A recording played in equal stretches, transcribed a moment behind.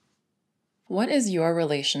What is your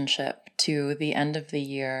relationship to the end of the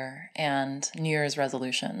year and New Year's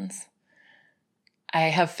resolutions? I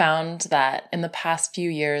have found that in the past few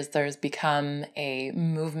years, there's become a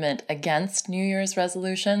movement against New Year's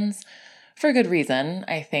resolutions for good reason.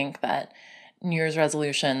 I think that New Year's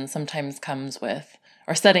resolution sometimes comes with,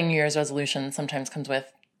 or setting New Year's resolutions sometimes comes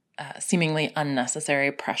with seemingly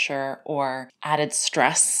unnecessary pressure or added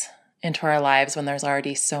stress into our lives when there's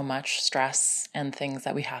already so much stress and things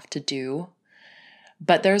that we have to do.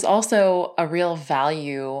 But there's also a real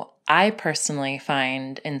value I personally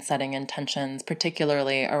find in setting intentions,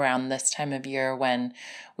 particularly around this time of year when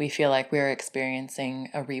we feel like we're experiencing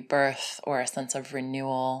a rebirth or a sense of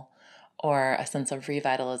renewal or a sense of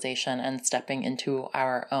revitalization and stepping into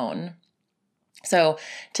our own. So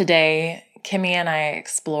today, Kimmy and I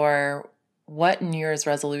explore what New Year's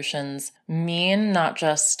resolutions mean, not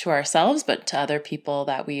just to ourselves, but to other people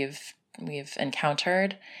that we've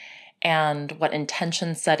encountered, and what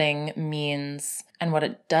intention setting means and what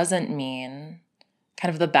it doesn't mean,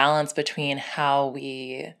 kind of the balance between how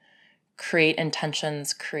we create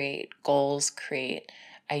intentions, create goals, create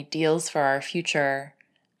ideals for our future,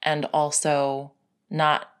 and also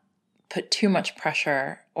not put too much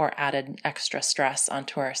pressure or added extra stress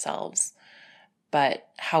onto ourselves, but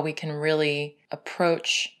how we can really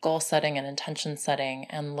approach goal setting and intention setting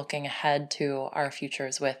and looking ahead to our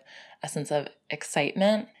futures with a sense of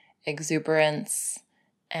excitement, exuberance,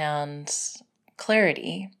 and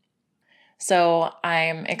clarity. So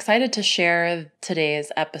I'm excited to share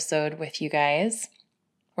today's episode with you guys.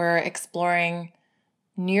 We're exploring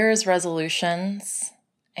New Year's resolutions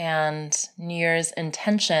and New Year's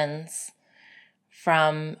intentions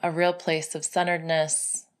from a real place of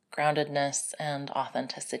centeredness, groundedness, and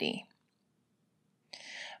authenticity.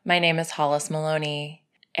 My name is Hollis Maloney,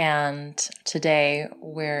 and today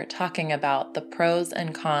we're talking about the pros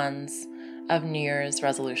and cons of New Year's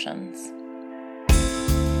resolutions.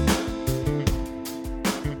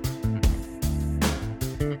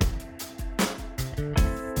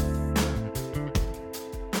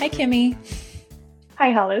 Hi, Kimmy.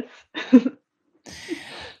 Hi, Hollis.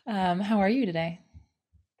 How are you today?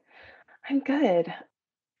 I'm good.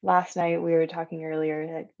 Last night we were talking earlier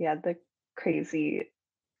that we had the crazy,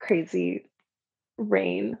 crazy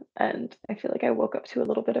rain, and I feel like I woke up to a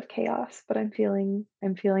little bit of chaos, but I'm feeling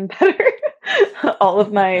better. All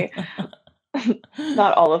of my,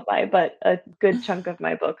 not all of my, but a good chunk of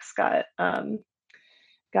my books got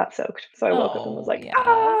soaked. So I woke up and was Oh, like, yeah.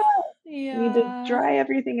 I need to Yeah. dry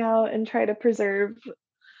everything out and try to preserve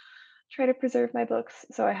my books.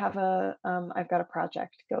 So I've got a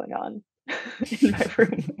project going on in my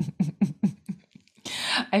room.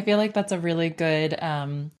 I feel like that's a really good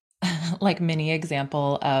like mini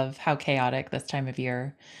example of how chaotic this time of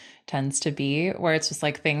year tends to be, where it's just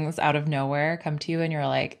like things out of nowhere come to you and you're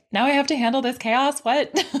like, now I have to handle this chaos.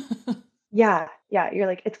 What? Yeah, yeah, you're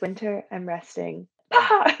like, "It's winter, I'm resting."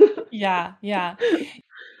 Yeah, yeah.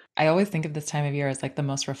 I always think of this time of year as like the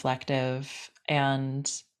most reflective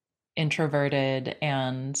and introverted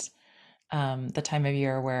and the time of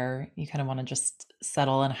year where you kind of want to just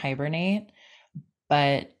settle and hibernate.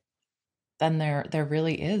 But then there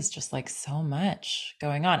really is just like so much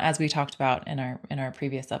going on, as we talked about in our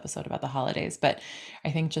previous episode about the holidays. But I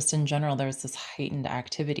think just in general there's this heightened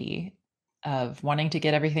activity of wanting to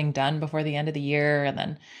get everything done before the end of the year and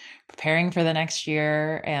then preparing for the next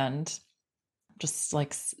year, and just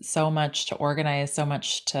like so much to organize, so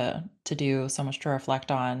much to do, so much to reflect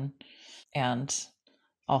on, and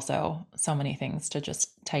also so many things to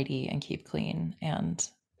just tidy and keep clean and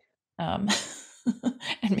um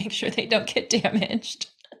and make sure they don't get damaged.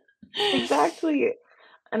 Exactly,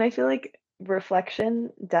 and I feel like reflection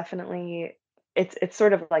definitely it's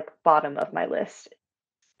sort of like bottom of my list.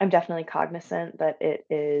 I'm definitely cognizant that it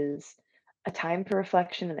is a time for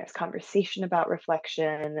reflection and there's conversation about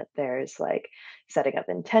reflection. There's like setting up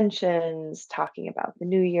intentions, talking about the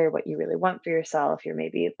new year, what you really want for yourself. You're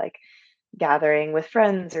maybe like gathering with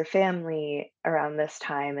friends or family around this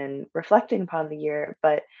time and reflecting upon the year.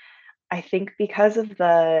 But I think because of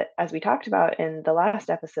as we talked about in the last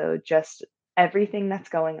episode, just everything that's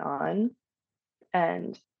going on,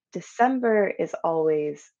 and December is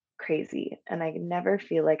always crazy, and I never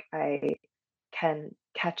feel like I can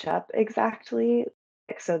catch up exactly.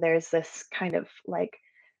 So there's this kind of like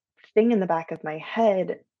thing in the back of my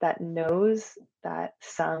head that knows that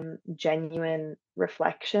some genuine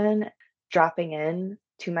reflection, dropping in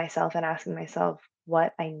to myself and asking myself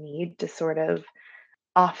what I need to sort of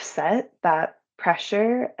offset that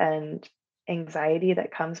pressure and anxiety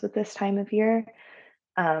that comes with this time of year.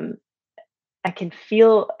 Um, I can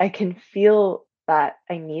feel that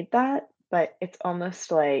I need that, but it's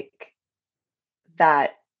almost like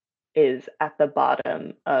that is at the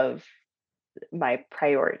bottom of my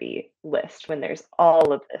priority list when there's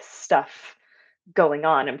all of this stuff going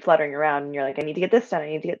on and fluttering around, and you're like, I need to get this done, I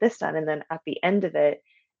need to get this done. And then at the end of it,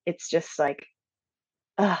 it's just like,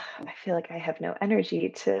 ugh, I feel like I have no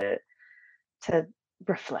energy to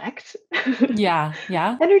reflect. Yeah.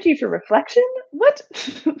 Yeah. Energy for reflection? What?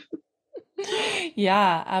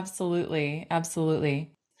 Yeah, absolutely.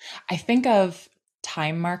 Absolutely. I think of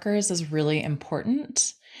time markers as really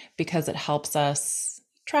important because it helps us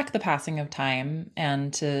track the passing of time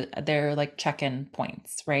and they're like check-in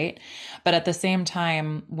points, right? But at the same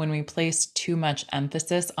time, when we place too much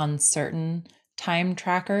emphasis on certain time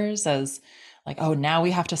trackers as like, oh, now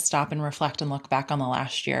we have to stop and reflect and look back on the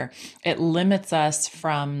last year, it limits us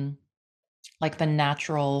from like the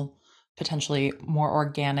natural, potentially more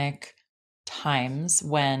organic times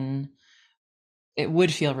when it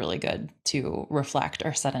would feel really good to reflect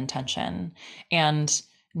or set intention. And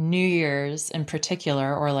New Year's in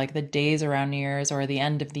particular, or like the days around New Year's or the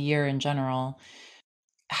end of the year in general,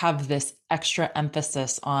 have this extra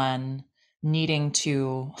emphasis on needing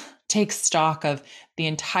to take stock of the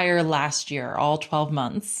entire last year, all 12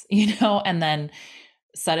 months, and then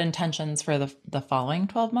set intentions for the following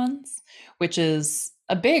 12 months, which is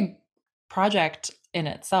a big project in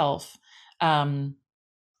itself, um,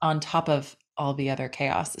 on top of all the other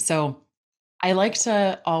chaos. So I like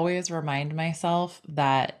to always remind myself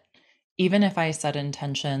that even if I set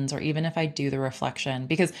intentions or even if I do the reflection,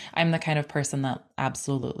 because I'm the kind of person that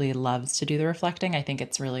absolutely loves to do the reflecting, I think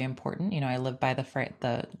it's really important. I live by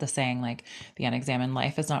the saying like the unexamined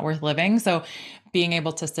life is not worth living. So being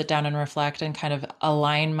able to sit down and reflect and kind of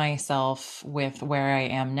align myself with where I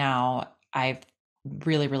am now, I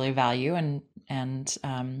really really value and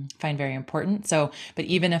find very important. So, but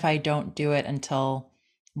even if I don't do it until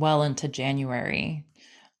well into January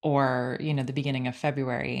or, the beginning of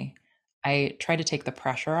February, I try to take the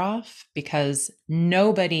pressure off because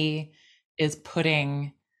nobody is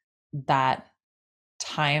putting that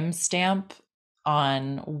time stamp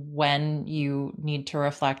on when you need to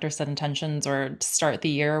reflect or set intentions or start the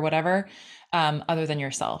year or whatever, other than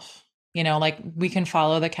yourself. Like we can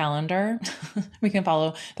follow the calendar, we can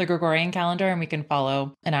follow the Gregorian calendar, and we can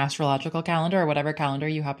follow an astrological calendar or whatever calendar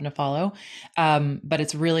you happen to follow. But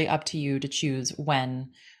it's really up to you to choose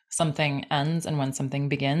when something ends and when something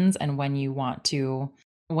begins, and when you want to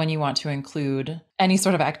include any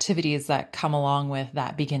sort of activities that come along with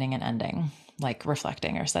that beginning and ending, like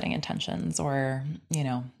reflecting or setting intentions or,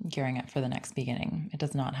 gearing up for the next beginning. It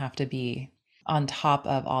does not have to be on top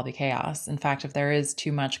of all the chaos. In fact, if there is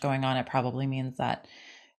too much going on, it probably means that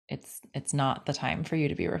it's not the time for you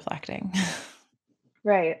to be reflecting.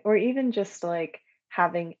 Right. Or even just like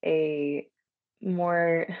having a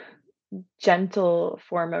more gentle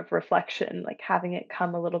form of reflection, like having it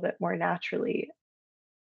come a little bit more naturally.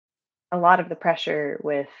 A lot of the pressure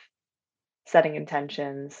with setting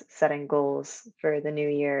intentions, setting goals for the new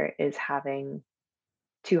year is having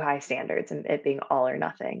too high standards and it being all or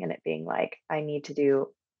nothing and it being like, I need to do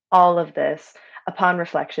all of this. Upon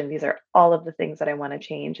reflection, these are all of the things that I want to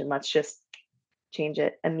change, and let's just change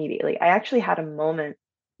it immediately. I actually had a moment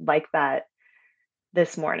like that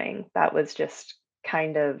this morning that was just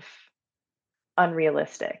kind of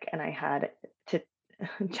unrealistic. And I had to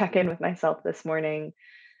check in with myself this morning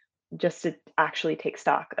just to actually take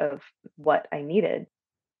stock of what I needed.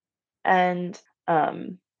 And,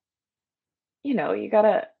 um, you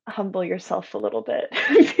gotta humble yourself a little bit.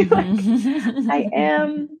 And be like, I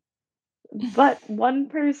am but one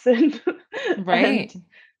person. And Right.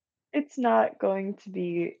 it's not going to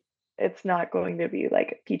be it's not going to be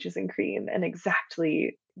like peaches and cream and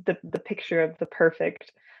exactly the picture of the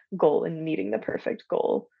perfect goal and meeting the perfect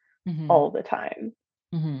goal Hmm. all the time.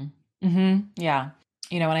 Hmm. Hmm. Yeah.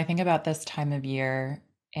 When I think about this time of year,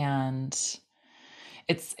 and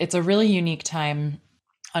it's a really unique time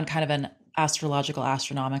on kind of an astrological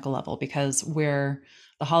astronomical level because the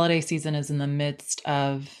holiday season is in the midst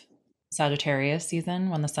of Sagittarius season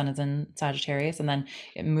when the sun is in Sagittarius, and then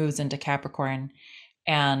it moves into Capricorn,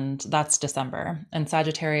 and that's December. And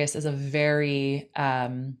Sagittarius is a very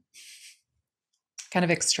kind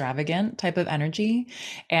of extravagant type of energy,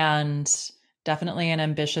 and definitely an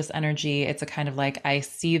ambitious energy. It's a kind of like, I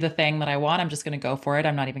see the thing that I want, I'm just going to go for it.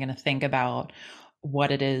 I'm not even going to think about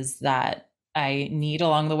what it is that I need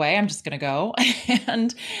along the way. I'm just going to go.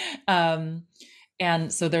 and um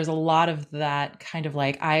and so there's a lot of that kind of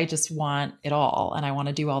like, I just want it all and I want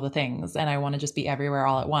to do all the things and I want to just be everywhere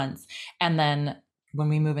all at once. And then when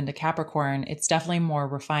we move into Capricorn, it's definitely more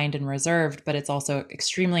refined and reserved, but it's also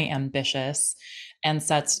extremely ambitious. and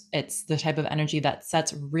it's the type of energy that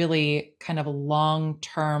sets really kind of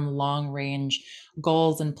long-term, long-range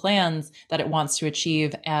goals and plans that it wants to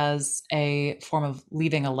achieve as a form of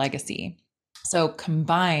leaving a legacy. So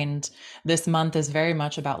combined, this month is very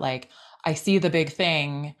much about like, I see the big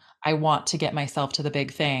thing, I want to get myself to the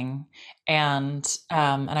big thing, and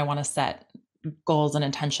I want to set goals and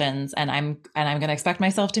intentions, and I'm going to expect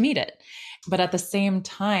myself to meet it. But at the same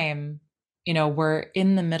time, we're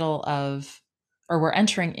in the middle of, or we're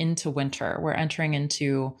entering into winter. We're entering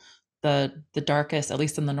into the darkest, at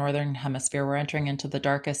least in the northern hemisphere, we're entering into the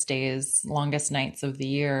darkest days, longest nights of the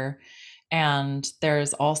year. And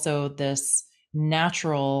there's also this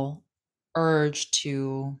natural urge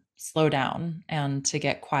to slow down and to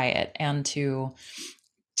get quiet and to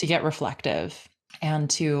get reflective and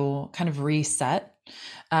to kind of reset.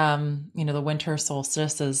 The winter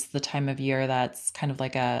solstice is the time of year that's kind of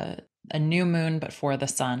like a new moon, but for the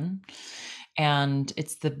sun. And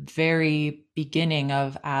it's the very beginning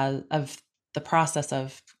of the process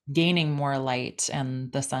of gaining more light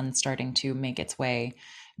and the sun starting to make its way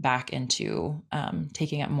back into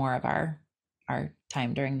taking up more of our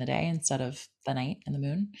time during the day instead of the night and the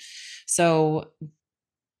moon. So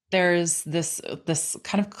there's this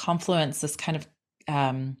kind of confluence, this kind of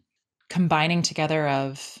combining together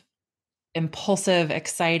of impulsive,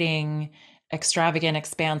 exciting, extravagant,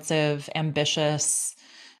 expansive, ambitious,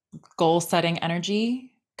 goal-setting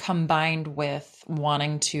energy combined with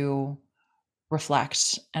wanting to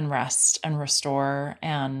reflect and rest and restore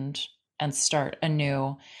and start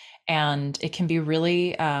anew. And it can be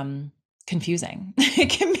really confusing. It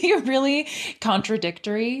can be really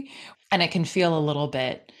contradictory, and it can feel a little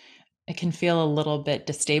bit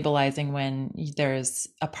destabilizing when there's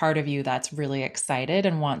a part of you that's really excited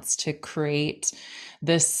and wants to create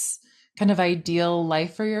this kind of ideal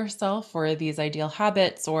life for yourself, or these ideal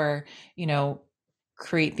habits, or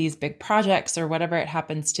create these big projects or whatever it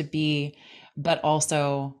happens to be. But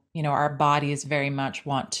also, our bodies very much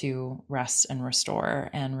want to rest and restore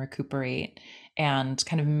and recuperate, and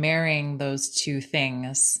kind of marrying those two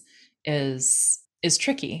things is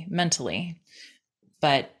tricky mentally.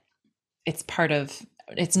 But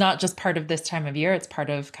it's not just part of this time of year, it's part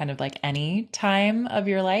of kind of like any time of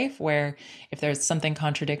your life where if there's something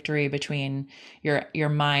contradictory between your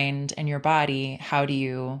mind and your body, how do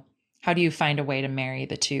you find a way to marry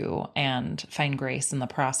the two and find grace in the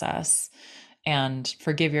process and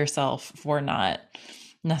forgive yourself for not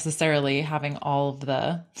necessarily having all of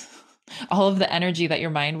the all of the energy that your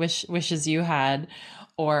mind wishes you had,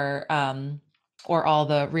 or all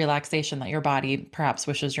the relaxation that your body perhaps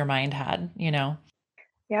wishes your mind had.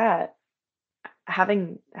 Yeah,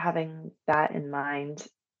 having that in mind,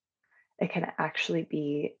 it can actually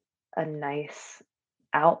be a nice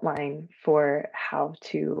outline for how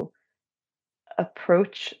to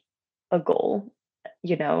approach a goal,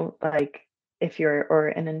 like if you're or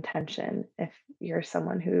an intention, if you're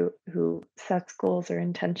someone who sets goals or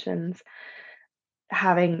intentions,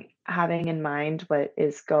 having in mind what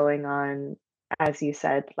is going on, as you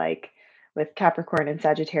said, like with Capricorn and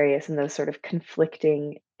Sagittarius and those sort of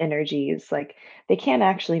conflicting energies, like they can't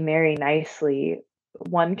actually marry nicely.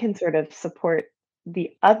 One can sort of support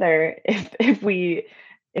the other if we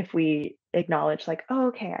acknowledge like, oh,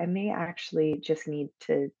 okay, I may actually just need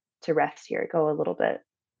to rest here, go a little bit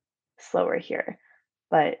slower here.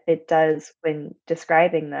 But it does, when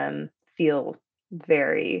describing them, feel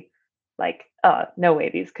very like, no way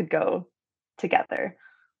these could go together,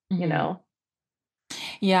 you Hmm. know?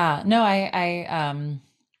 Yeah, no, I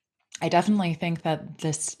definitely think that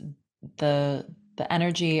the the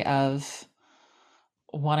energy of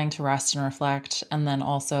wanting to rest and reflect, and then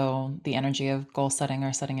also the energy of goal setting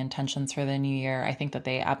or setting intentions for the new year, I think that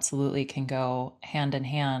they absolutely can go hand in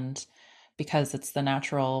hand, because it's the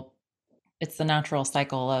natural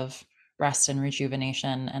cycle of rest and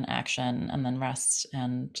rejuvenation and action, and then rest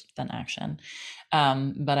and then action.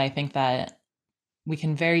 But I think that we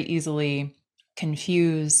can very easily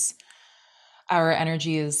confuse our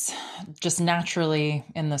energies just naturally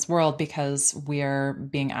in this world because we're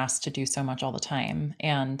being asked to do so much all the time.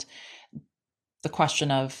 And the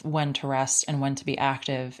question of when to rest and when to be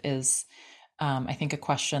active is, I think, a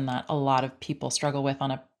question that a lot of people struggle with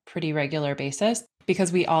on a pretty regular basis,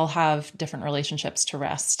 because we all have different relationships to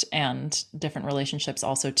rest and different relationships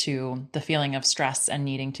also to the feeling of stress and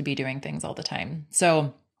needing to be doing things all the time.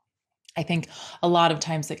 So I think a lot of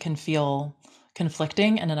times it can feel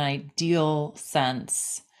conflicting. In an ideal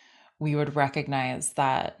sense, we would recognize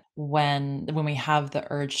that when we have the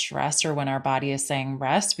urge to rest, or when our body is saying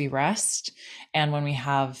rest, we rest. And when we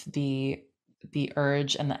have the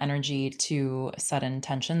urge and the energy to set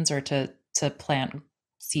intentions, or to plant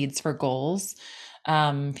seeds for goals,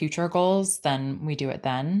 future goals, then we do it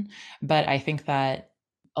then. But I think that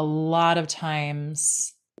a lot of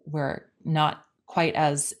times we're not quite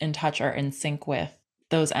as in touch or in sync with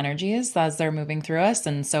those energies as they're moving through us,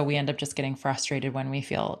 and so we end up just getting frustrated when we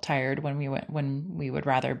feel tired, when we would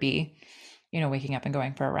rather be, waking up and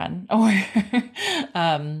going for a run or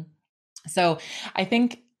um so I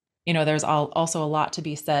think, there's also a lot to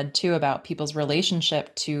be said too about people's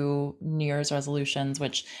relationship to New Year's resolutions,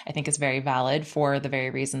 which I think is very valid for the very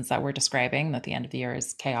reasons that we're describing, that the end of the year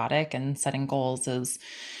is chaotic and setting goals is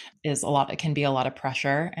a lot, it can be a lot of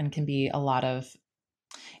pressure and can be a lot of,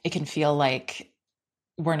 it can feel like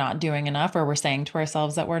we're not doing enough or we're saying to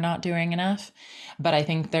ourselves that we're not doing enough. But I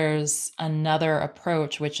think there's another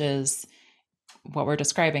approach, which is what we're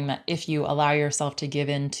describing, that if you allow yourself to give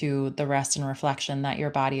into the rest and reflection that your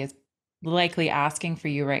body is likely asking for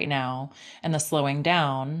you right now, and the slowing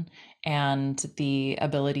down and the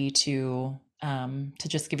ability to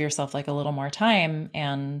just give yourself like a little more time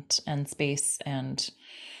and space and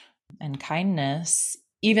kindness,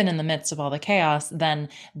 even in the midst of all the chaos, then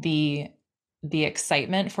the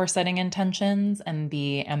excitement for setting intentions and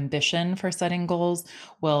the ambition for setting goals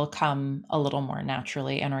will come a little more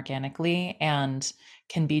naturally and organically, and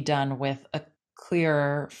can be done with a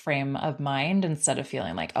clearer frame of mind instead of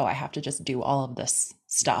feeling like, oh, I have to just do all of this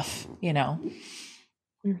stuff.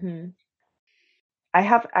 Mhm. I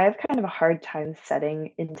have kind of a hard time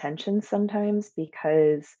setting intentions sometimes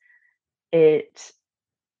because it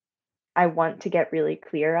I want to get really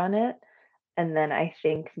clear on it, and then I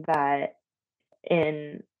think that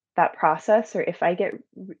in that process, or if I get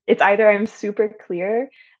it's either I'm super clear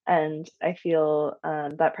and I feel,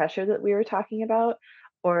 that pressure that we were talking about,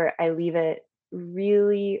 or I leave it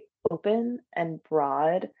really open and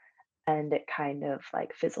broad, and it kind of,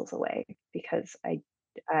 like, fizzles away because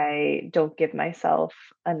I don't give myself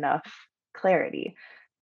enough clarity.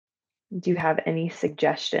 Do you have any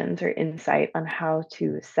suggestions or insight on how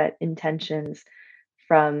to set intentions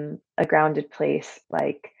from a grounded place,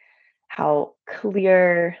 like how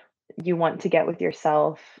clear you want to get with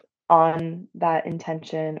yourself on that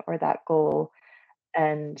intention or that goal,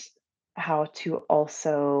 and how to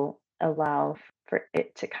also allow for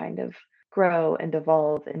it to kind of grow and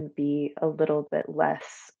evolve and be a little bit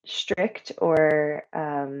less strict or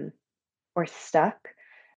stuck?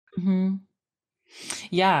 Hmm.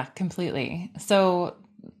 Yeah, completely. So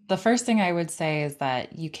the first thing I would say is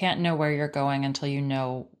that you can't know where you're going until you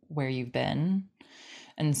know where you've been.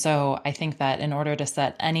 And so I think that in order to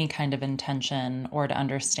set any kind of intention or to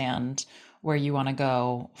understand where you want to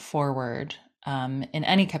go forward, in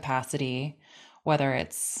any capacity, whether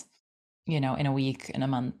it's, in a week, in a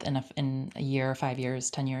month, in a year, 5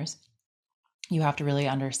 years, 10 years, you have to really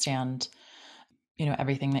understand,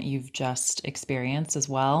 everything that you've just experienced as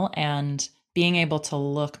well. And being able to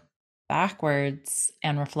look backwards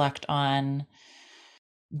and reflect on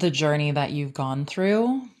the journey that you've gone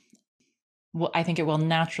through, well, I think it will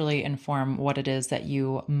naturally inform what it is that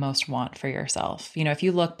you most want for yourself. If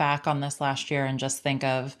you look back on this last year and just think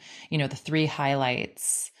of, the three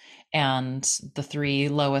highlights and the three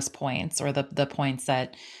lowest points, or the points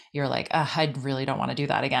that you're like, I really don't want to do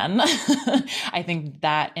that again. I think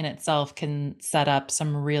that in itself can set up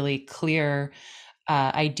some really clear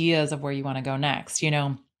ideas of where you want to go next.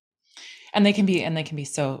 And they can be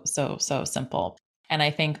so, so, so simple. And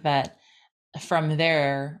I think that from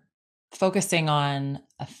there, focusing on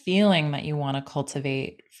a feeling that you want to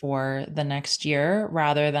cultivate for the next year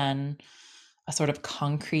rather than a sort of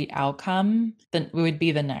concrete outcome, then would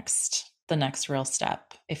be the next real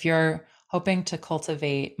step. If you're hoping to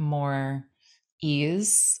cultivate more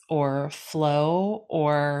ease or flow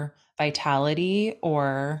or vitality,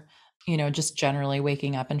 or just generally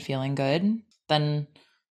waking up and feeling good, then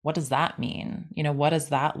what does that mean? What does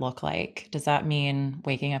that look like? Does that mean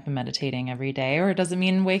waking up and meditating every day, or does it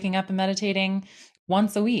mean waking up and meditating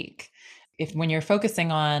once a week? If when you're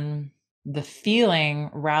focusing on the feeling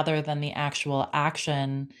rather than the actual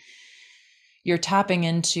action, you're tapping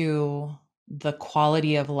into the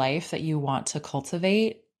quality of life that you want to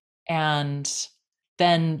cultivate. And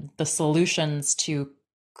then the solutions to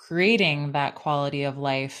creating that quality of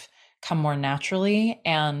life come more naturally,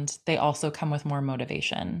 and they also come with more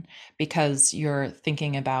motivation because you're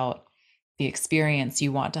thinking about the experience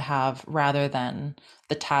you want to have rather than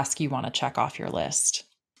the task you want to check off your list.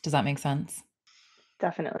 Does that make sense?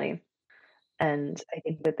 Definitely. And I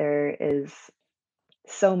think that there is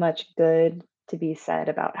so much good to be said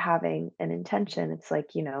about having an intention. It's like,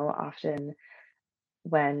 often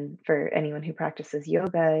when for anyone who practices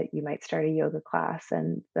yoga, you might start a yoga class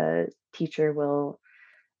and the teacher will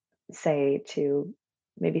say to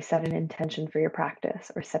maybe set an intention for your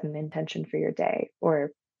practice or set an intention for your day,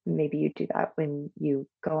 or maybe you do that when you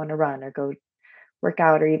go on a run or go work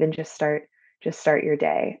out or even just start your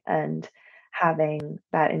day, and having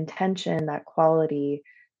that intention, that quality,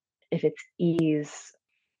 if it's ease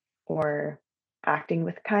or acting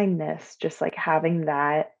with kindness, just like having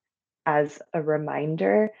that as a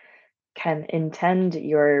reminder can intend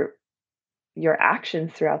your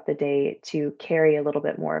actions throughout the day to carry a little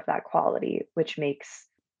bit more of that quality, which makes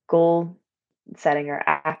goal setting or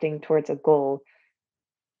acting towards a goal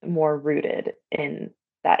more rooted in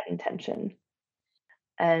that intention.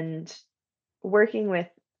 And working with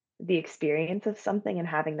the experience of something and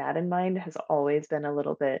having that in mind has always been a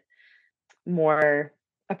little bit more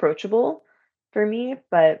approachable for me,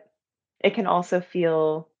 but it can also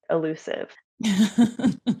feel elusive.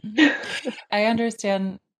 I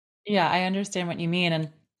understand. Yeah, I understand what you mean. And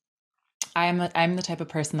I'm the type of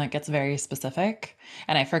person that gets very specific,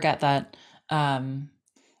 and I forget that um,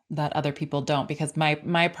 that other people don't, because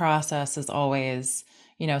my process is always,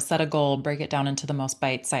 set a goal, break it down into the most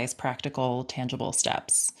bite-sized, practical, tangible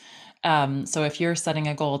steps. So if you're setting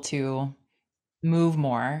a goal to move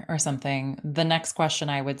more or something, the next question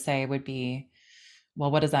I would say would be,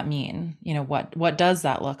 well, what does that mean? What does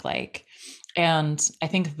that look like? And I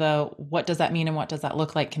think the what does that mean and what does that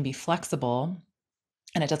look like can be flexible,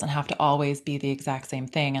 and it doesn't have to always be the exact same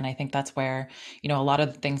thing. And I think that's where, a lot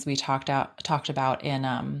of the things we talked about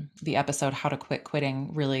in the episode How to Quit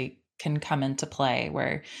Quitting really can come into play,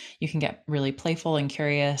 where you can get really playful and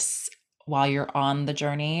curious while you're on the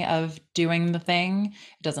journey of doing the thing.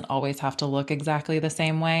 It doesn't always have to look exactly the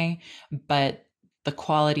same way, but the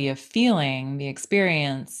quality of feeling, the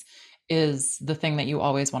experience, is the thing that you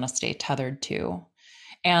always want to stay tethered to.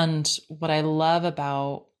 And what I love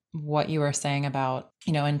about what you were saying about,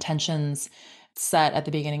 intentions set at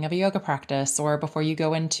the beginning of a yoga practice or before you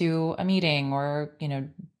go into a meeting, or,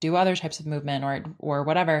 do other types of movement, or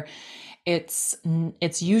whatever, it's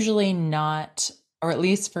usually not, or at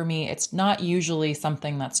least for me, it's not usually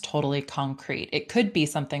something that's totally concrete. It could be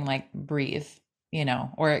something like breathe,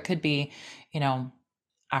 or it could be, you know,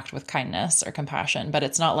 act with kindness or compassion, but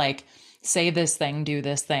it's not like say this thing, do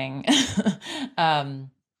this thing. um,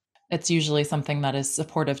 it's usually something that is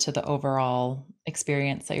supportive to the overall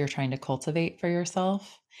experience that you're trying to cultivate for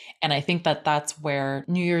yourself. And I think that that's where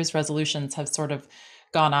New Year's resolutions have sort of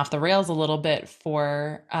gone off the rails a little bit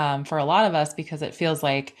for a lot of us, because it feels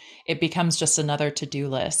like it becomes just another to-do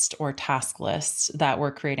list or task list that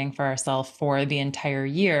we're creating for ourselves for the entire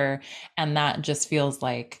year. And that just feels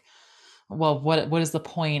like, well, what is the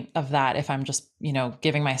point of that if I'm just,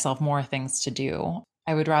 giving myself more things to do?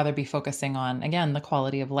 I would rather be focusing on, again, the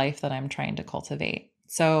quality of life that I'm trying to cultivate.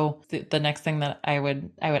 So the next thing that I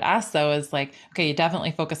would ask though is like, okay, you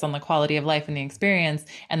definitely focus on the quality of life and the experience.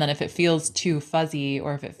 And then if it feels too fuzzy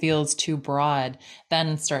or if it feels too broad,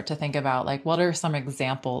 then start to think about like, what are some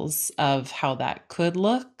examples of how that could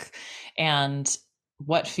look, and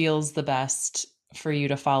what feels the best for you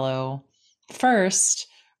to follow first,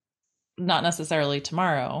 not necessarily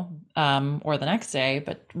tomorrow, or the next day,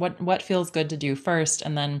 but what feels good to do first,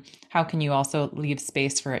 and then how can you also leave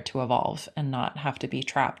space for it to evolve and not have to be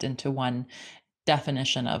trapped into one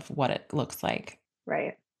definition of what it looks like.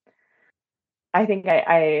 Right. I think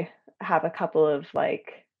I have a couple of,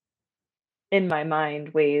 like, in my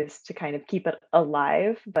mind, ways to kind of keep it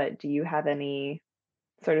alive, but do you have any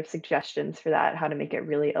sort of suggestions for that? How to make it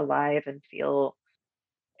really alive and feel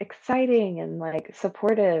exciting and, like,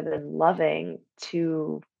 supportive and loving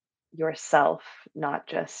to yourself, not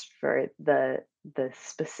just for this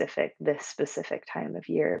specific time of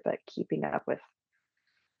year, but keeping up with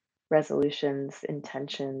resolutions,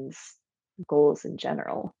 intentions, goals in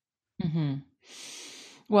general. Hmm.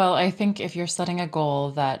 Well, I think if you're setting a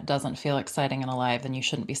goal that doesn't feel exciting and alive, then you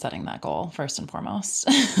shouldn't be setting that goal first and foremost.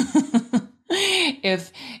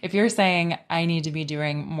 If you're saying I need to be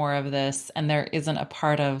doing more of this and there isn't a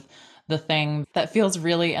part of the thing that feels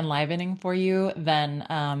really enlivening for you, then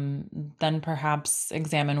perhaps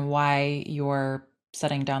examine why you're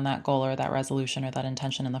setting down that goal or that resolution or that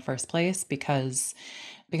intention in the first place, because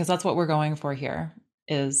that's what we're going for here,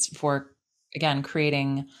 is for, again,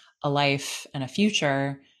 creating a life and a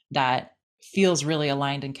future that feels really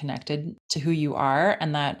aligned and connected to who you are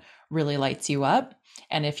and that really lights you up.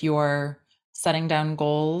 And if you're setting down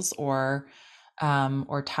goals or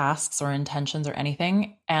tasks or intentions or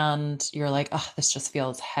anything, and you're like, oh, this just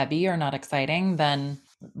feels heavy or not exciting, then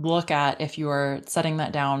look at if you're setting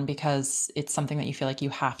that down because it's something that you feel like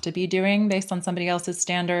you have to be doing based on somebody else's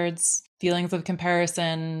standards, feelings of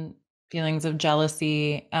comparison, feelings of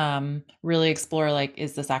jealousy, really explore, like,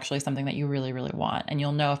 is this actually something that you really, really want? And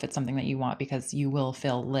you'll know if it's something that you want because you will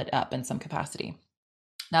feel lit up in some capacity.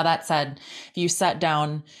 Now, that said, if you set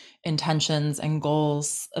down intentions and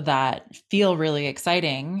goals that feel really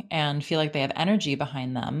exciting and feel like they have energy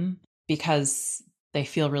behind them because they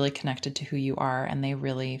feel really connected to who you are and they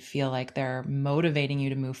really feel like they're motivating you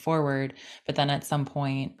to move forward, but then at some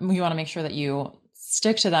point you want to make sure that you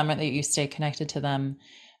stick to them or that you stay connected to them.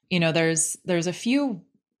 There's a few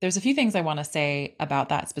things I want to say about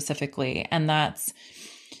that specifically, and that's,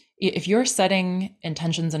 if you're setting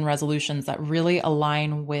intentions and resolutions that really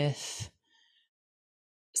align with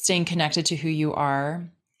staying connected to who you are,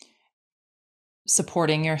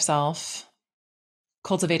 supporting yourself,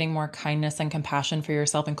 cultivating more kindness and compassion for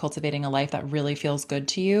yourself, and cultivating a life that really feels good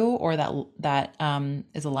to you, or that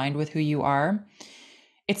is aligned with who you are,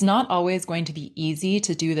 it's not always going to be easy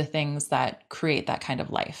to do the things that create that kind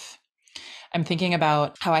of life. I'm thinking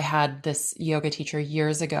about how I had this yoga teacher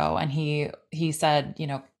years ago, and he said,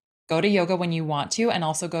 go to yoga when you want to, and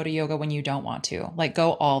also go to yoga when you don't want to. Like,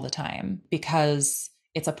 go all the time, because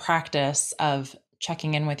it's a practice of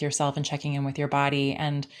checking in with yourself and checking in with your body.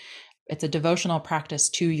 And it's a devotional practice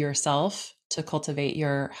to yourself to cultivate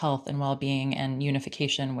your health and well-being and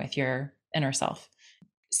unification with your inner self.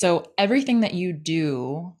 So everything that you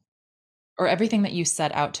do, or everything that you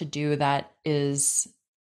set out to do, that is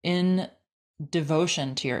in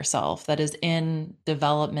devotion to yourself, that is in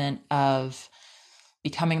development of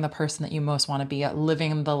becoming the person that you most want to be,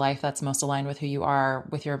 living the life that's most aligned with who you are,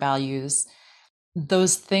 with your values,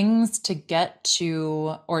 those things to get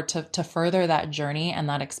to, or to further that journey and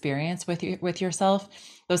that experience with yourself,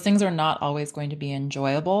 those things are not always going to be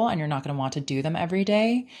enjoyable, and you're not going to want to do them every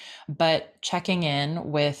day. But checking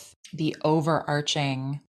in with the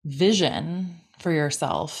overarching vision for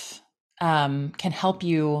yourself can help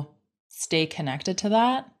you stay connected to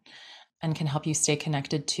that, and can help you stay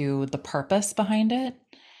connected to the purpose behind it.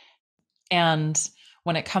 And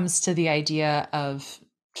when it comes to the idea of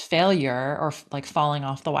failure, or like falling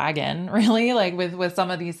off the wagon, really, like with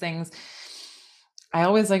some of these things, I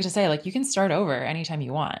always like to say, like, you can start over anytime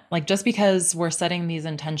you want. Like, just because we're setting these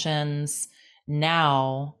intentions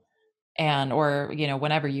now, or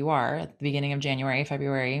whenever you are, at the beginning of January,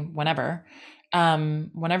 February, whenever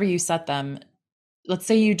you set them, let's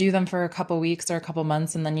say you do them for a couple weeks or a couple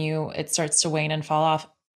months, and then it starts to wane and fall off.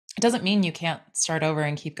 It doesn't mean you can't start over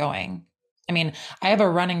and keep going. I mean, I have a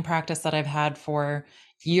running practice that I've had for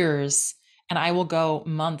years, and I will go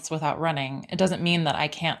months without running. It doesn't mean that I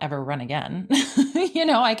can't ever run again.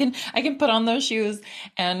 I can put on those shoes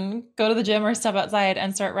and go to the gym or step outside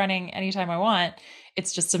and start running anytime I want.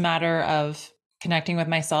 It's just a matter of connecting with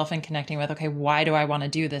myself and connecting with, okay, why do I want to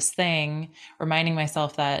do this thing? Reminding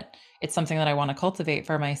myself that it's something that I want to cultivate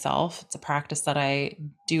for myself. It's a practice that I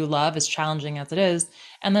do love, as challenging as it is.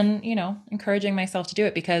 And then, encouraging myself to do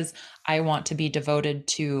it because I want to be devoted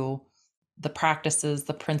to the practices,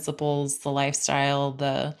 the principles, the lifestyle,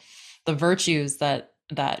 the virtues that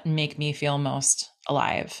make me feel most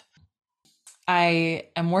alive. I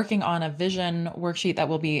am working on a vision worksheet that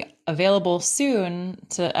will be available soon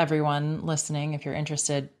to everyone listening, if you're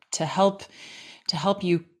interested, to help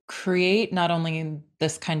you create not only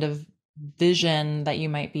this kind of vision that you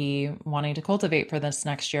might be wanting to cultivate for this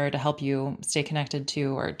next year, to help you stay connected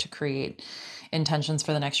to, or to create intentions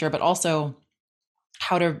for the next year, but also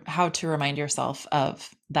how to remind yourself of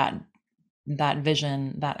that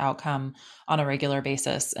vision, that outcome on a regular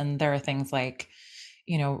basis. And there are things like,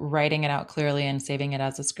 writing it out clearly and saving it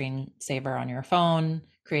as a screensaver on your phone,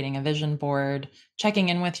 creating a vision board, checking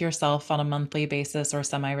in with yourself on a monthly basis or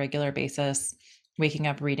semi-regular basis, waking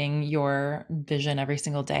up, reading your vision every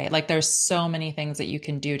single day. Like, there's so many things that you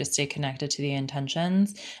can do to stay connected to the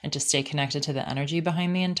intentions and to stay connected to the energy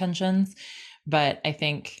behind the intentions. But I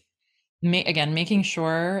think, again, making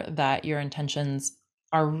sure that your intentions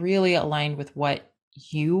are really aligned with what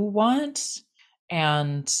you want,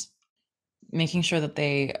 and making sure that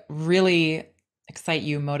they really excite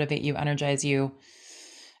you, motivate you, energize you.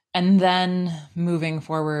 And then moving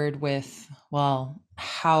forward with, well,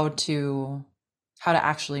 how to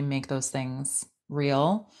actually make those things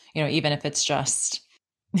real, even if it's just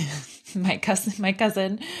my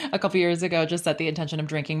cousin a couple years ago just set the intention of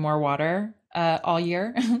drinking more water all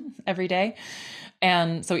year, every day.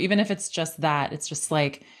 And so even if it's just that, it's just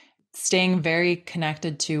like staying very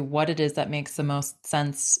connected to what it is that makes the most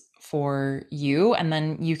sense for you. And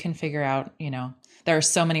then you can figure out, there are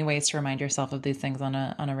so many ways to remind yourself of these things on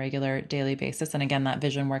a regular daily basis. And again, that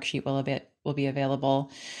vision worksheet will be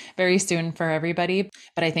available very soon for everybody.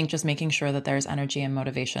 But I think just making sure that there's energy and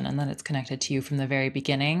motivation and that it's connected to you from the very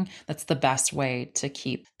beginning, that's the best way to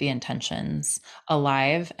keep the intentions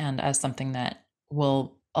alive and as something that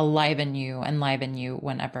will aliven you and liven you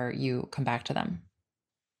whenever you come back to them.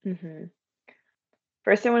 Hmm.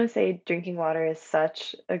 First, I want to say drinking water is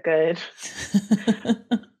such a good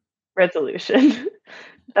resolution.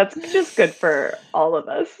 That's just good for all of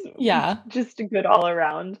us. Yeah. Just good all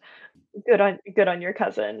around. Good on your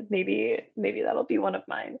cousin. Maybe that'll be one of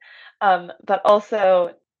mine. But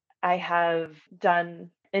also, I have done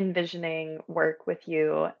envisioning work with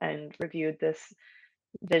you and reviewed this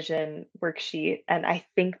vision worksheet, and I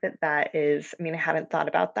think that that is, I mean, I haven't thought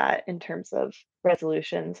about that in terms of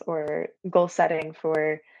resolutions or goal setting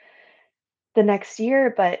for the next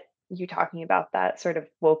year, but you talking about that sort of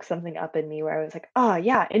woke something up in me where I was like, "Oh,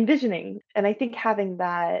 yeah, envisioning." And I think having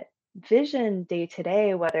that vision day to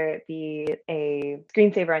day, whether it be a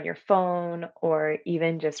screensaver on your phone or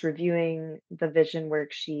even just reviewing the vision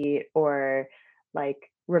worksheet or like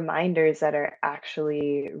reminders that are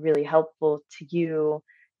actually really helpful to you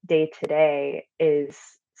day to day is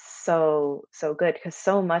so good because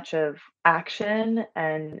so much of action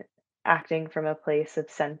and acting from a place of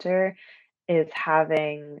center is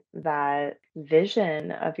having that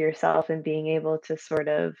vision of yourself and being able to sort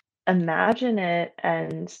of imagine it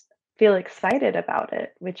and feel excited about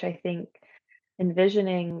it, which I think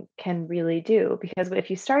envisioning can really do. Because if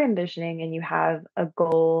you start envisioning and you have a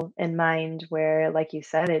goal in mind where, like you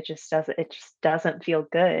said, it just doesn't feel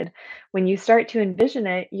good. When you start to envision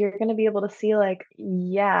it, you're going to be able to see like,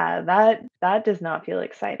 yeah, that does not feel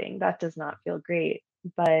exciting. That does not feel great.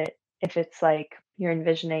 But if it's like you're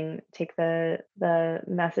envisioning, take the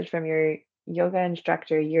message from your yoga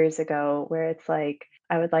instructor years ago where it's like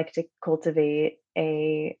I would like to cultivate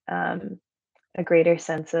a greater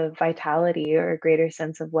sense of vitality or a greater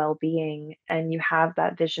sense of well-being, and you have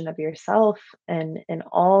that vision of yourself and in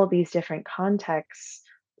all these different contexts,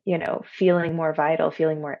 feeling more vital,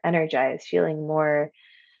 feeling more energized, feeling more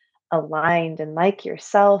aligned and like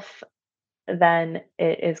yourself, then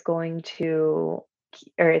it's going to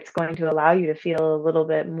allow you to feel a little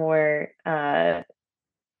bit more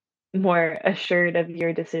assured of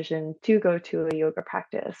your decision to go to a yoga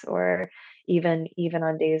practice, or even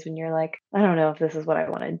on days when you're like, I don't know if this is what I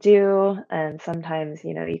want to do. And sometimes,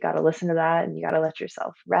 you got to listen to that and you got to let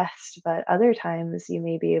yourself rest. But other times you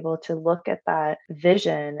may be able to look at that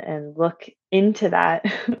vision and look into that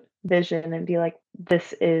vision and be like,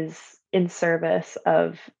 this is in service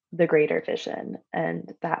of the greater vision.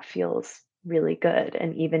 And that feels really good.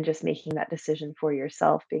 And even just making that decision for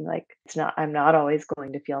yourself, being like, I'm not always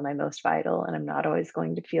going to feel my most vital and I'm not always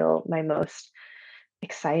going to feel my most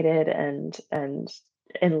excited and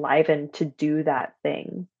enlivened to do that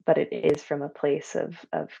thing, but it is from a place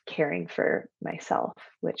of caring for myself,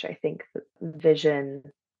 which I think vision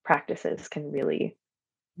practices can really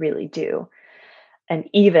do. And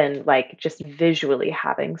even like just visually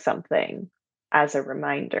having something as a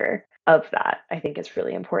reminder of that, I think is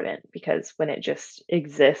really important because when it just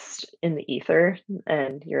exists in the ether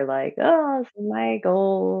and you're like, oh, this is my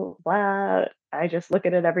goal, blah, I just look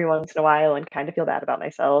at it every once in a while and kind of feel bad about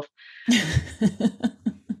myself.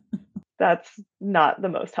 That's not the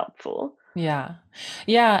most helpful. Yeah.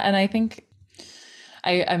 Yeah. And I think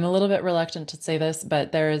I'm a little bit reluctant to say this,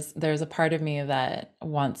 but there's a part of me that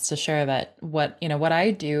wants to share that what I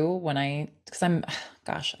do when because I'm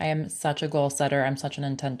gosh, I am such a goal setter. I'm such an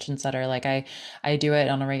intention setter. Like I do it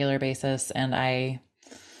on a regular basis and I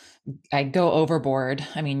go overboard.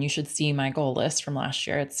 I mean, you should see my goal list from last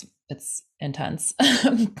year. It's intense.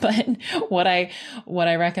 But what I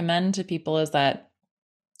recommend to people is that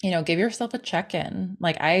give yourself a check-in.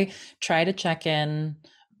 Like I try to check in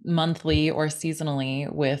monthly or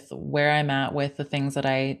seasonally with where I'm at with the things that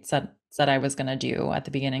I said I was going to do at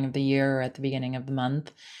the beginning of the year or at the beginning of the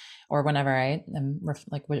month or whenever I am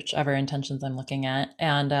like whichever intentions I'm looking at.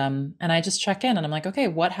 And I just check in and I'm like, okay,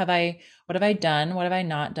 what have I done? What have I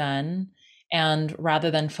not done? And rather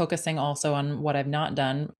than focusing also on what I've not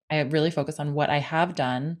done, I really focus on what I have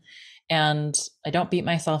done. And I don't beat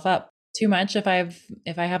myself up too much if I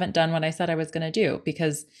haven't done what I said I was going to do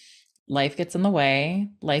because life gets in the way,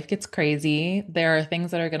 life gets crazy. There are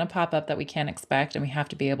things that are going to pop up that we can't expect and we have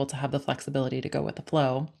to be able to have the flexibility to go with the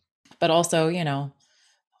flow. But also,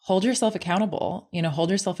 hold yourself accountable, hold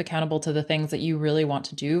yourself accountable to the things that you really want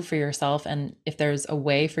to do for yourself. And if there's a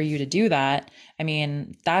way for you to do that, I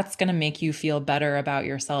mean, that's going to make you feel better about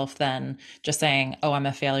yourself than just saying, oh, I'm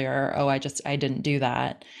a failure. Or, oh, I didn't do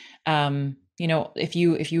that. if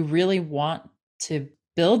you really want to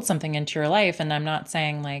build something into your life, and I'm not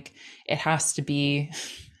saying like it has to be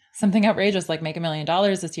something outrageous like make $1 million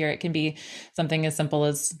this year. It can be something as simple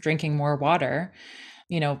as drinking more water.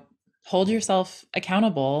 Hold yourself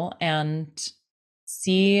accountable and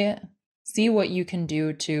see what you can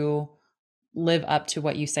do to live up to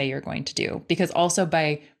what you say you're going to do. Because also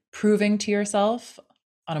by proving to yourself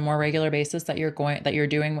on a more regular basis that you're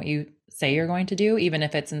doing what you say you're going to do, even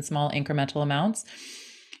if it's in small incremental amounts,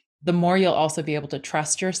 the more you'll also be able to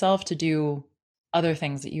trust yourself to do other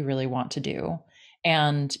things that you really want to do.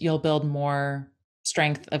 And you'll build more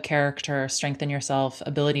strength of character, strength in yourself,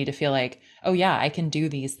 ability to feel like, oh yeah, I can do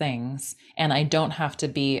these things. And I don't have to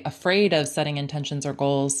be afraid of setting intentions or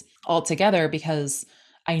goals altogether, because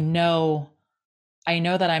I know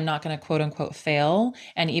that I'm not going to quote unquote fail.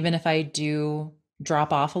 And even if I do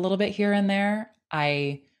drop off a little bit here and there,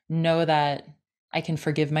 I know that I can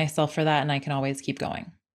forgive myself for that and I can always keep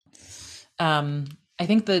going. I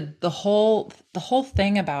think the whole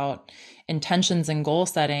thing about intentions and goal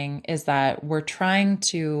setting is that we're trying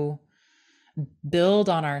to build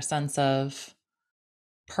on our sense of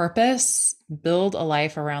purpose, build a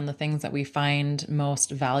life around the things that we find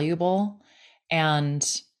most valuable. And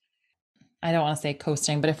I don't want to say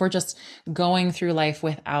coasting, but if we're just going through life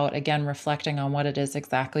without, again, reflecting on what it is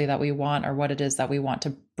exactly that we want or what it is that we want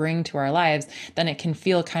to bring to our lives, then it can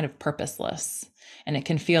feel kind of purposeless. And it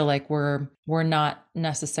can feel like we're not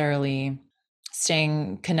necessarily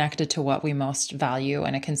staying connected to what we most value.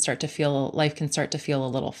 And life can start to feel a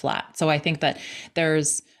little flat. So I think that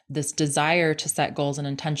there's this desire to set goals and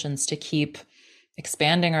intentions to keep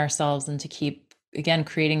expanding ourselves and to keep, again,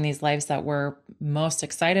 creating these lives that we're most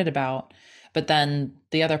excited about. But then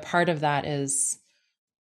the other part of that is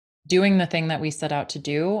doing the thing that we set out to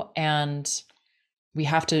do. And we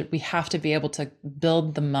have to be able to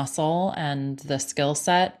build the muscle and the skill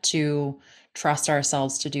set to trust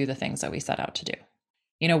ourselves to do the things that we set out to do.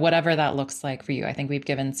 Whatever that looks like for you. I think we've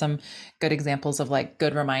given some good examples of like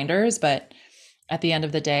good reminders, but at the end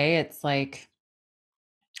of the day, it's like,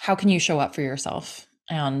 how can you show up for yourself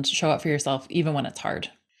and show up for yourself even when it's hard?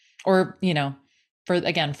 Or, for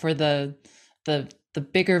the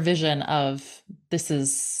bigger vision of this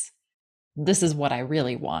is what I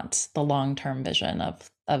really want, the long-term vision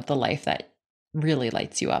of the life that really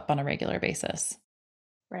lights you up on a regular basis.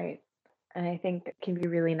 Right. And I think it can be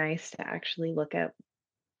really nice to actually look at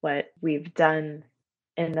what we've done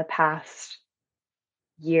in the past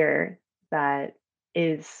year that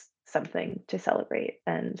is something to celebrate.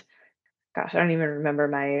 And gosh, I don't even remember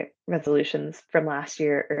my resolutions from last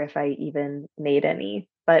year or if I even made any,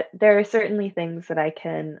 but there are certainly things that I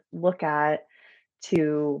can look at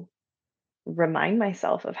to remind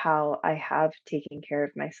myself of how I have taken care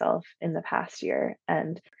of myself in the past year.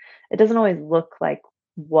 And it doesn't always look like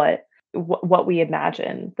what we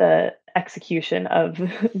imagine the execution of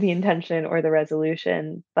the intention or the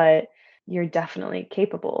resolution, but you're definitely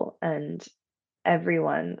capable. And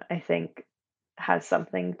everyone, I think, has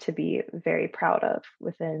something to be very proud of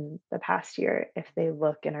within the past year if they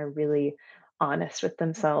look and are really honest with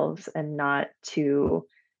themselves and not too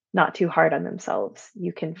hard on themselves.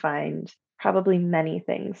 You can find probably many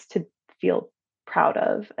things to feel proud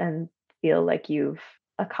of and feel like you've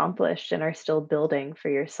accomplished and are still building for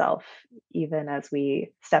yourself even as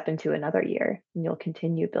we step into another year and you'll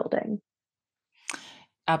continue building.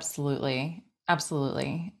 Absolutely.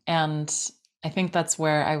 Absolutely. And I think that's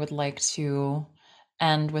where I would like to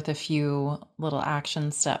end with a few little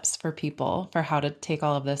action steps for people for how to take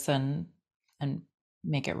all of this and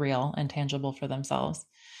make it real and tangible for themselves.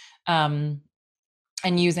 Um,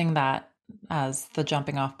 and using that as the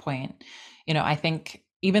jumping off point. I think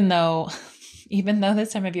even though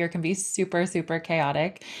this time of year can be super, super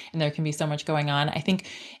chaotic and there can be so much going on, I think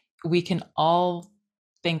we can all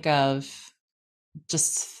think of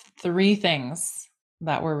just 3 things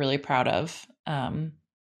that we're really proud of,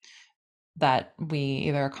 that we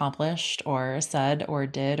either accomplished or said or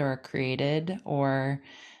did or created or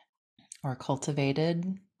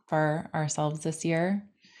cultivated for ourselves this year.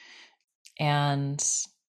 And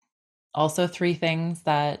also 3 things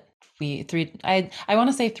that I want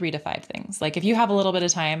to say 3 to 5 things. Like if you have a little bit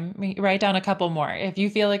of time, write down a couple more. If you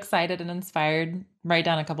feel excited and inspired, write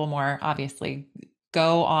down a couple more. Obviously,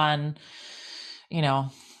 go on,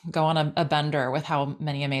 go on a bender with how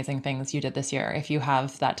many amazing things you did this year if you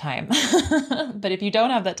have that time. But if you don't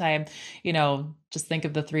have that time, just think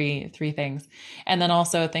of the three things. And then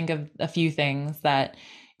also think of a few things that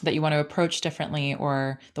you want to approach differently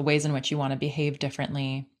or the ways in which you want to behave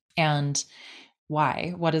differently. And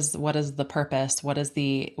why? What is the purpose? What is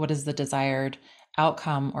the desired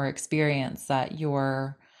outcome or experience that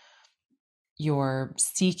you're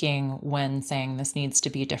seeking when saying this needs to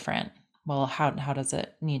be different. Well, how does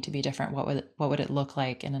it need to be different? What would it look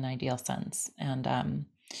like in an ideal sense? And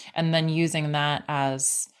then using that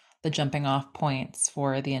as the jumping off points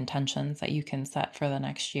for the intentions that you can set for the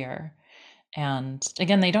next year. And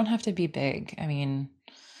again, they don't have to be big. I mean,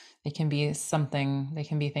 they can be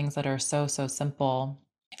things that are so simple.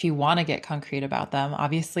 If you want to get concrete about them,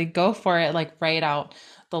 obviously go for it, like write out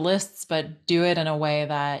the lists, but do it in a way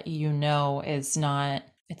that it's not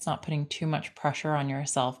putting too much pressure on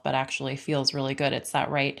yourself, but actually feels really good. It's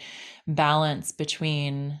that right balance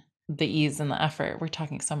between the ease and the effort. We're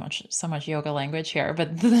talking so much yoga language here,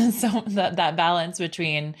 but so that balance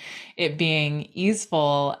between it being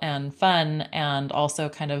easeful and fun and also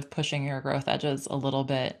kind of pushing your growth edges a little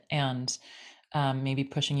bit and maybe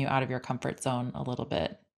pushing you out of your comfort zone a little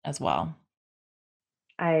bit as well.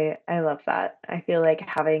 I love that. I feel like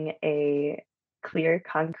having a clear,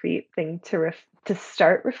 concrete thing to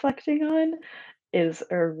start reflecting on is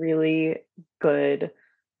good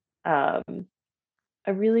um,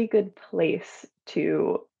 a really good place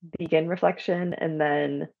to begin reflection and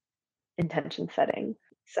then intention setting.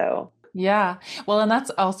 So, Yeah. Well, and that's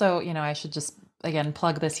also, I should just again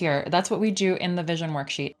plug this here. That's what we do in the vision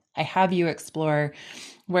worksheet. I have you explore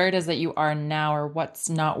where it is that you are now or what's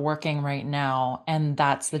not working right now, and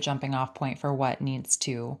that's the jumping off point for what needs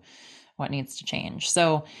to change.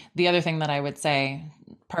 So, the other thing that I would say,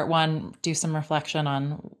 part 1, do some reflection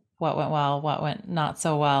on what went well, what went not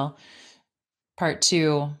so well. Part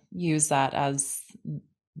 2, use that as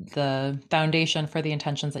the foundation for the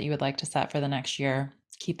intentions that you would like to set for the next year.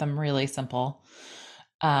 Keep them really simple.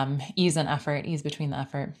 Ease between the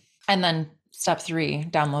effort. And then step 3,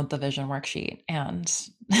 download the vision worksheet and,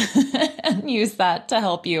 and use that to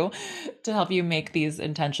help you make these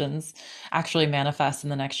intentions actually manifest in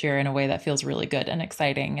the next year in a way that feels really good and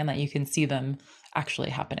exciting and that you can see them actually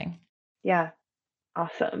happening. yeah,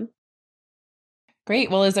 awesome.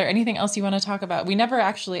 Great. Well, is there anything else you want to talk about? We never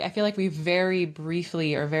actually, I feel like we very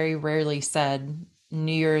briefly or very rarely said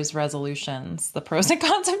New Year's resolutions, the pros and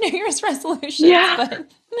cons of New Year's resolutions. Yeah. But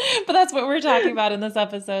that's what we're talking about in this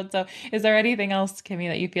episode. So is there anything else, Kimmy,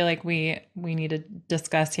 that you feel like we need to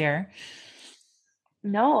discuss here?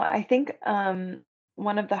 No, I think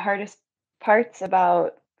one of the hardest parts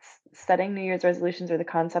about setting New Year's resolutions or the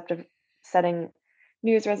concept of setting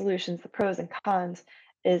New Year's resolutions, the pros and cons,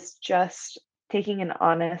 is just taking an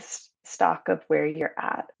honest stock of where you're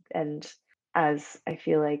at. And as I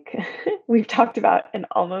feel like we've talked about in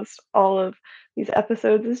almost all of these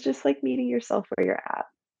episodes, is just like meeting yourself where you're at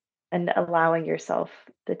and allowing yourself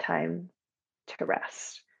the time to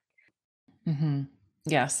rest. Mm-hmm.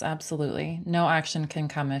 Yes, absolutely. No action can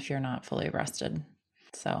come if you're not fully rested.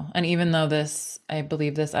 So, and even though I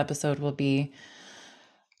believe this episode will be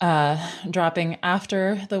dropping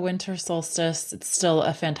after the winter solstice, it's still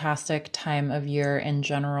a fantastic time of year in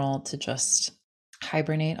general to just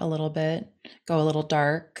hibernate a little bit, go a little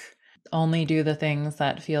dark, only do the things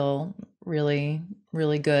that feel really,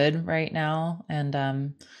 really good right now,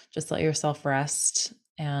 and just let yourself rest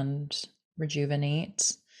and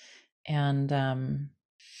rejuvenate, and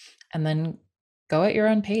then go at your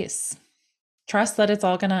own pace. Trust that it's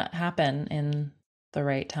all going to happen in the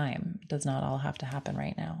right time. It does not all have to happen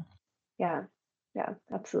right now. Yeah,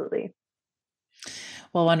 absolutely.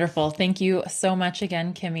 Well, wonderful. Thank you so much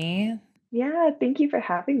again, Kimmy. Yeah, thank you for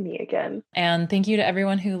having me again. And thank you to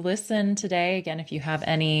everyone who listened today. Again, if you have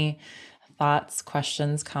any thoughts,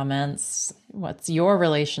 questions, comments, what's your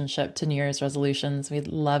relationship to New Year's resolutions? We'd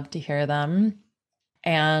love to hear them.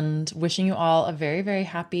 And wishing you all a very, very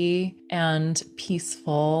happy and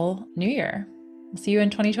peaceful New Year. We'll see you in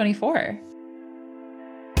 2024.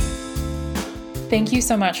 Thank you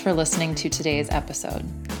so much for listening to today's episode.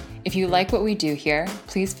 If you like what we do here,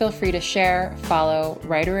 please feel free to share, follow,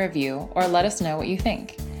 write a review, or let us know what you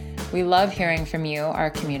think. We love hearing from you, our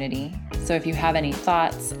community. So if you have any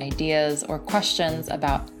thoughts, ideas, or questions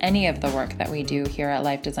about any of the work that we do here at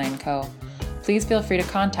Life Design Co., please feel free to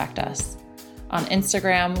contact us. On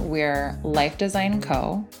Instagram, we're Life Design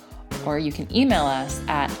Co., or you can email us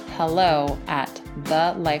at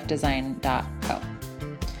hello@thelifedesign.co.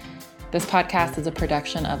 This podcast is a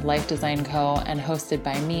production of Life Design Co. and hosted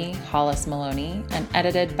by me, Hollis Maloney, and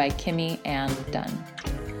edited by Kimmy Ann Dunn.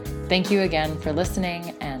 Thank you again for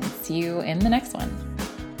listening, and see you in the next one.